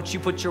row. Once you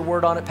put your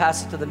word on it,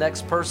 pass it to the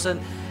next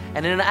person.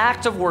 And in an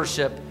act of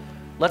worship,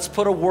 let's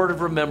put a word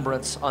of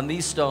remembrance on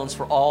these stones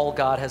for all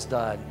God has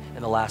done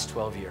in the last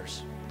 12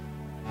 years.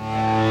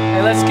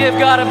 Hey, let's give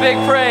God a big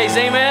praise.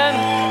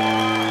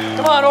 Amen.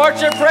 Come on,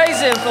 Orchard, praise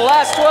Him for the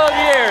last 12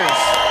 years.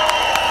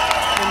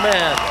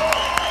 Amen.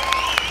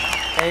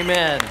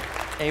 Amen.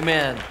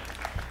 Amen.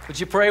 Would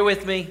you pray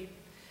with me?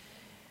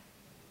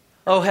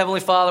 Oh, Heavenly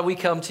Father, we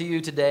come to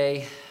you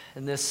today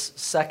in this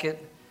second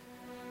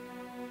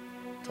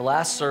to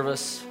last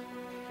service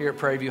here at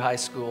Prairie View High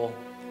School.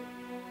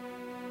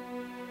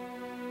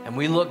 And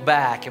we look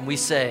back and we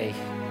say,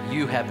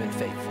 you have been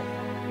faithful.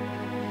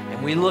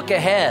 And we look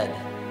ahead,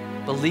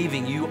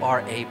 believing you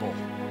are able.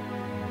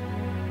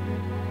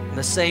 In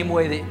the same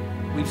way that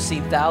we've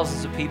seen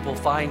thousands of people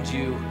find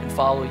you and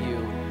follow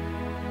you,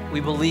 we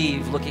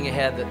believe, looking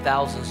ahead, that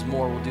thousands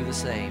more will do the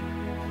same.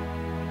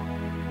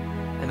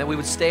 And that we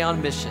would stay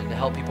on mission to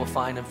help people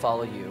find and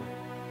follow you.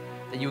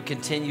 That you would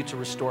continue to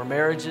restore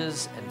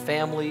marriages and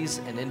families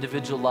and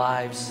individual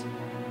lives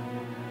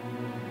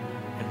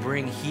and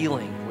bring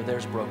healing where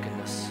there's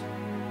brokenness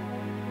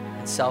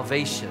and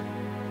salvation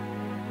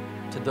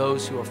to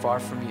those who are far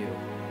from you,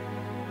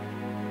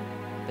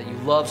 that you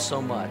love so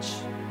much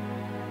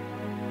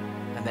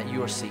and that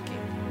you are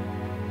seeking.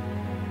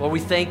 Lord,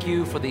 we thank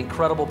you for the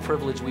incredible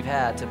privilege we've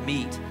had to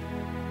meet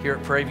here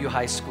at Prairie View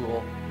High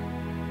School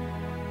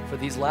for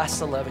these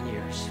last 11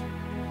 years.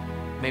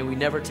 May we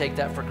never take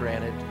that for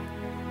granted.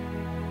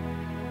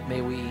 May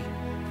we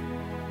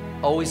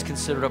always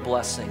consider it a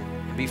blessing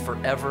and be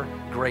forever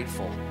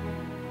grateful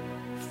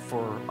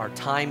for our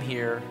time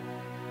here,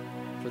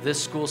 for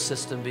this school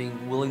system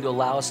being willing to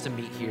allow us to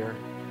meet here,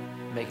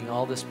 making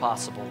all this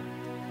possible.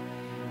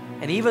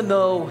 And even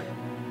though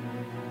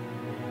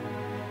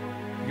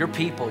your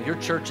people, your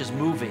church is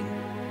moving,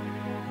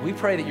 we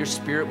pray that your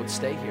Spirit would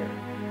stay here.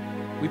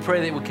 We pray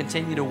that it would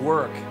continue to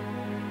work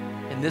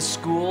in this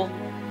school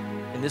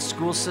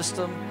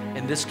system,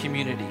 in this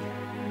community,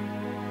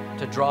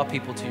 to draw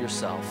people to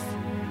yourself,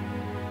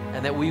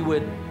 and that we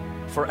would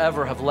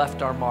forever have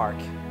left our mark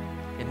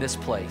in this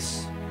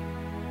place,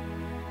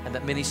 and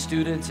that many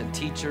students and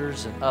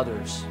teachers and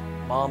others,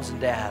 moms and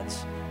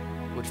dads,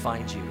 would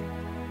find you.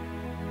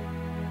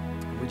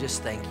 And we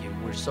just thank you.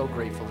 We're so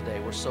grateful today.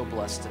 We're so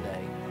blessed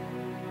today.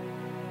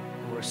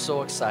 We're we're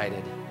so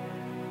excited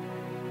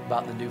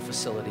about the new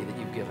facility that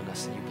you've given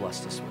us and you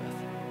blessed us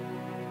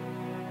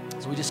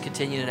with. So we just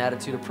continue in an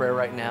attitude of prayer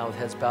right now with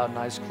heads bowed and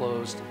eyes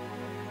closed.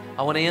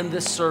 I want to end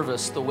this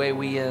service the way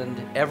we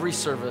end every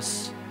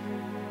service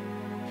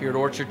here at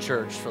Orchard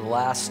Church for the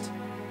last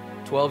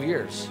 12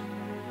 years.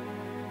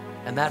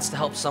 And that's to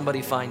help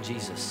somebody find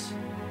Jesus.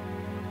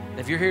 And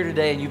if you're here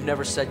today and you've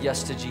never said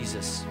yes to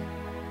Jesus,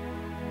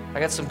 I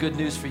got some good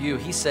news for you.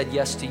 He said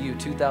yes to you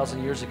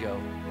 2,000 years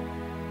ago.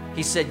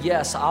 He said,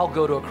 yes, I'll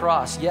go to a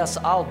cross. Yes,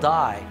 I'll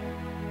die.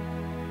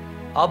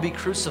 I'll be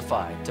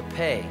crucified to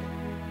pay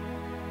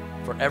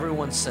for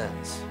everyone's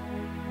sins.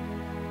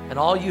 And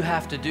all you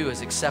have to do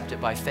is accept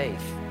it by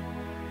faith.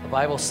 The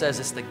Bible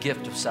says it's the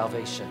gift of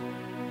salvation.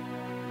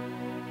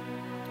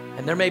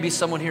 And there may be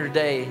someone here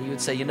today and you would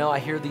say, you know, I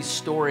hear these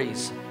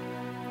stories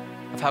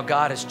of how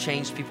God has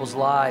changed people's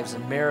lives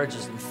and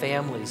marriages and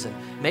families.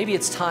 And maybe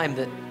it's time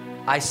that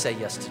I say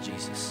yes to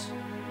Jesus.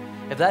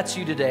 If that's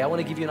you today, I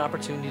want to give you an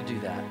opportunity to do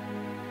that,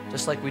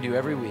 just like we do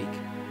every week.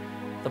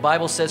 The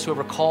Bible says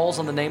whoever calls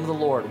on the name of the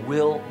Lord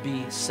will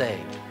be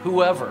saved.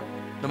 Whoever,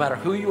 no matter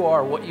who you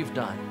are, what you've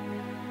done.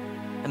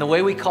 And the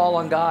way we call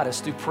on God is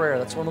through prayer.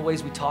 That's one of the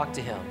ways we talk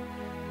to Him.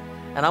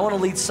 And I want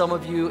to lead some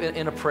of you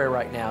in a prayer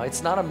right now.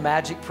 It's not a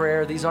magic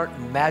prayer. These aren't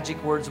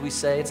magic words we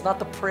say. It's not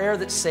the prayer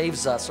that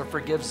saves us or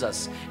forgives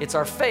us. It's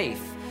our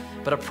faith.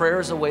 But a prayer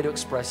is a way to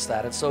express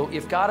that. And so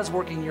if God is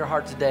working in your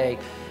heart today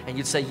and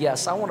you'd say,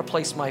 yes, I want to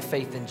place my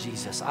faith in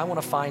Jesus. I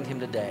want to find Him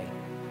today.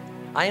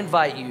 I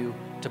invite you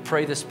to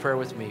pray this prayer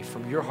with me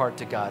from your heart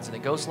to God's. And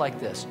it goes like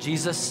this.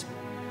 Jesus,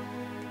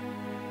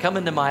 come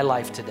into my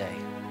life today.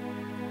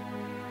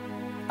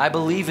 I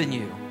believe in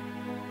you.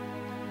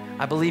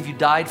 I believe you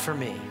died for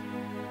me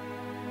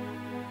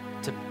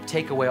to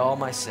take away all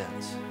my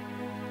sins.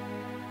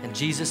 And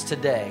Jesus,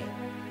 today,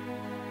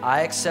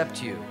 I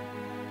accept you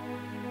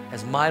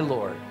as my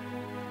Lord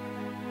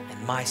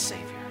and my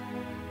Savior.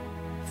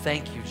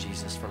 Thank you,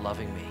 Jesus, for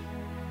loving me.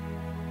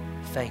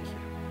 Thank you.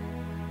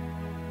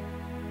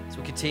 So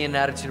we continue in an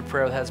attitude of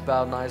prayer with heads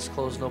bowed and eyes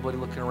closed, nobody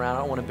looking around. I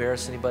don't want to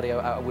embarrass anybody.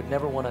 I would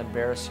never want to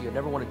embarrass you. I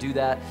never want to do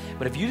that.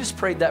 But if you just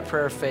prayed that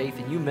prayer of faith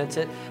and you meant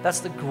it, that's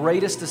the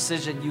greatest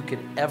decision you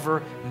could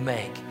ever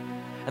make.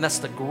 And that's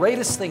the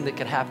greatest thing that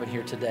could happen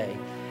here today.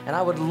 And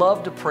I would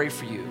love to pray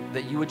for you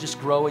that you would just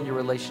grow in your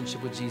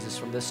relationship with Jesus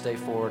from this day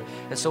forward.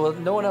 And so with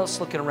no one else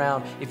looking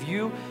around, if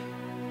you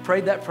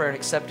prayed that prayer and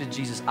accepted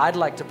Jesus, I'd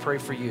like to pray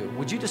for you.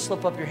 Would you just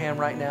slip up your hand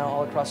right now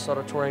all across this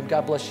auditorium?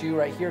 God bless you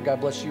right here. God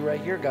bless you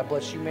right here. God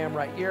bless you, ma'am,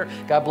 right here.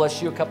 God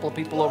bless you, a couple of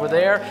people over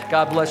there.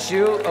 God bless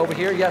you over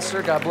here. Yes,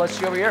 sir. God bless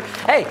you over here.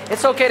 Hey,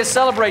 it's okay to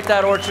celebrate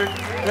that, Orchard.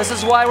 This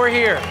is why we're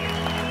here.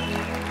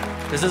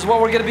 This is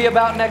what we're going to be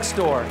about next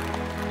door.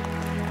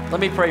 Let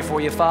me pray for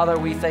you. Father,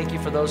 we thank you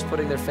for those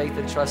putting their faith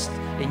and trust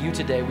in you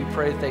today. We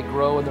pray that they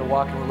grow in their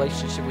walk in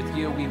relationship with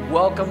you. We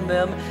welcome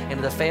them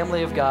into the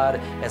family of God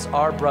as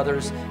our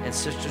brothers and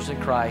sisters in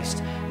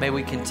Christ. May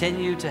we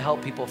continue to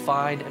help people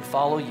find and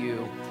follow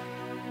you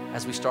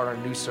as we start our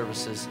new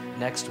services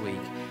next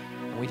week.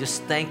 And we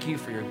just thank you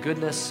for your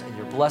goodness and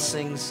your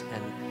blessings,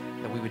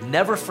 and that we would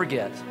never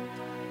forget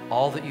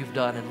all that you've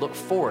done and look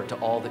forward to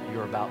all that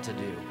you're about to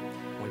do.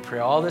 And we pray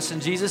all this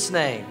in Jesus'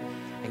 name.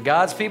 And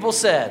God's people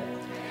said,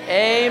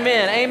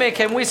 amen. Amen.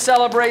 Can we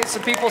celebrate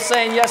some people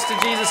saying yes to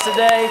Jesus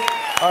today?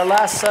 Our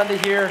last Sunday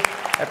here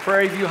at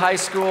Prairie View High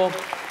School.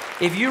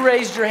 If you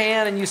raised your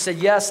hand and you said,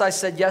 yes, I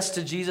said yes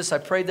to Jesus, I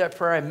prayed that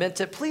prayer, I meant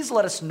it, please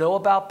let us know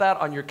about that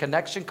on your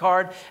connection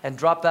card and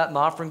drop that in the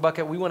offering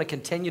bucket. We want to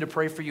continue to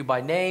pray for you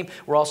by name.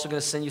 We're also going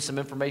to send you some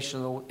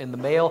information in the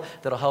mail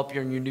that'll help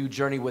you in your new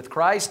journey with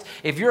Christ.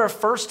 If you're a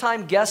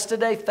first-time guest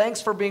today, thanks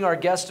for being our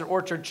guest at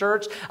Orchard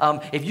Church.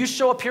 If you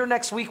show up here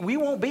next week, we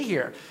won't be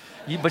here.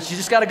 But you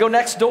just got to go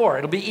next door.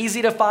 It'll be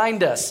easy to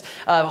find us.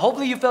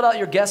 Hopefully you filled out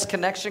your guest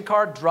connection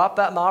card. Drop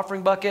that in the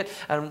offering bucket.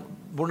 And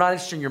we're not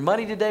interested in your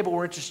money today, but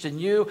we're interested in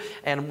you.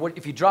 And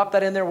if you drop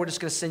that in there, we're just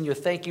going to send you a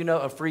thank you note,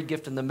 a free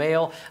gift in the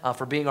mail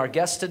for being our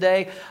guest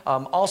today.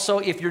 Also,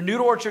 if you're new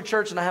to Orchard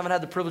Church and I haven't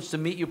had the privilege to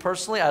meet you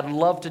personally, I'd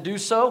love to do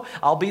so.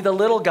 I'll be the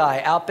little guy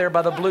out there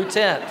by the blue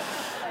tent.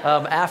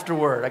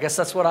 Afterward. I guess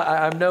that's what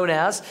I'm known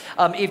as.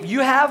 If you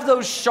have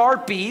those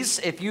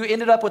Sharpies, if you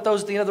ended up with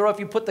those at the end of the row, if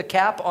you put the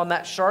cap on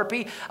that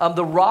Sharpie,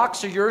 the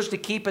rocks are yours to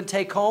keep and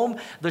take home.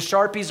 The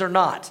Sharpies are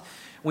not.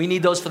 We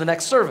need those for the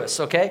next service,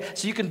 okay?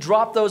 So you can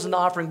drop those in the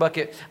offering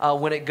bucket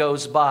when it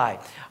goes by.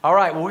 All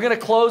right, well, we're going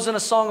to close in a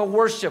song of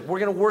worship. We're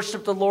going to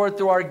worship the Lord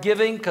through our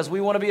giving because we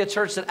want to be a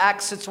church that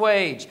acts its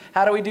wage.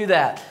 How do we do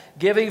that?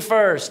 Giving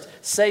first,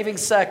 saving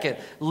second,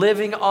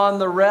 living on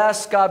the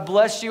rest. God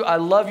bless you. I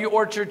love you,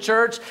 Orchard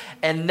Church.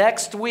 And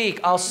next week,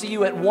 I'll see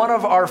you at one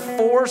of our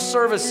 4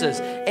 services,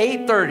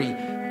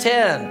 8:30,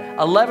 10,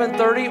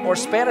 11:30, or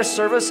Spanish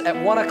service at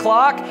 1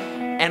 o'clock.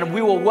 And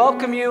we will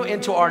welcome you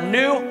into our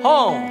new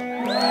home.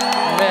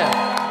 Amen.